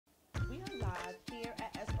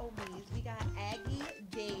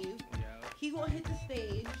he gonna hit the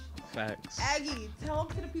stage. Facts. Aggie, tell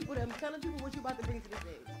to the people, tell the people what you about to bring to the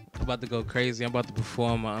stage. I'm about to go crazy. I'm about to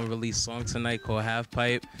perform my unreleased song tonight called Half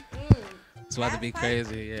Pipe. It's about to be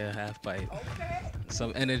crazy. Yeah, Half Pipe. Okay.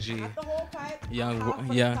 Some energy. Not the whole pipe. Young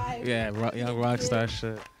rock star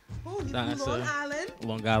shit. Who? You Nah, from Long Island?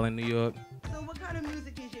 Long Island, New York. So what kind of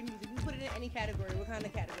music is your music? You put it in any category. What kind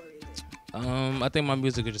of category is it? I think my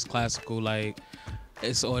music is just classical. Like,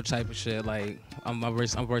 it's all type of shit. Like, I'm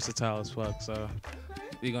versatile as fuck. So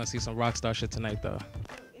you're gonna see some rock star shit tonight, though.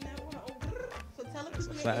 So tell the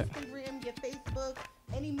people your Instagram, your Facebook,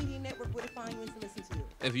 any media network where to find you and to listen to you.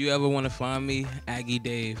 If you ever want to find me,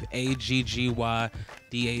 Aggydave, Aggydave,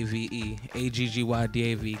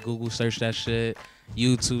 Aggydave. Google search that shit.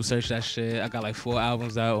 YouTube search that shit. I got like 4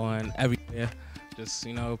 albums out on everywhere. Just,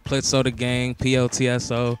 Plitso the Gang,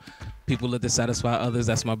 PLTSO. People live to satisfy others.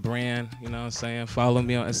 That's my brand. You know what I'm saying? Follow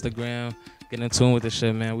me on Instagram. Get in tune with this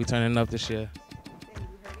shit, man. We turning up this year.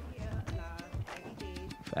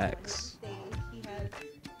 Facts.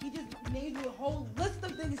 He just named you a whole list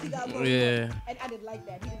of things he got going on. And I didn't like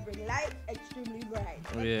that. He didn't bring light, extremely bright.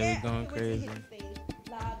 Yeah, we going crazy.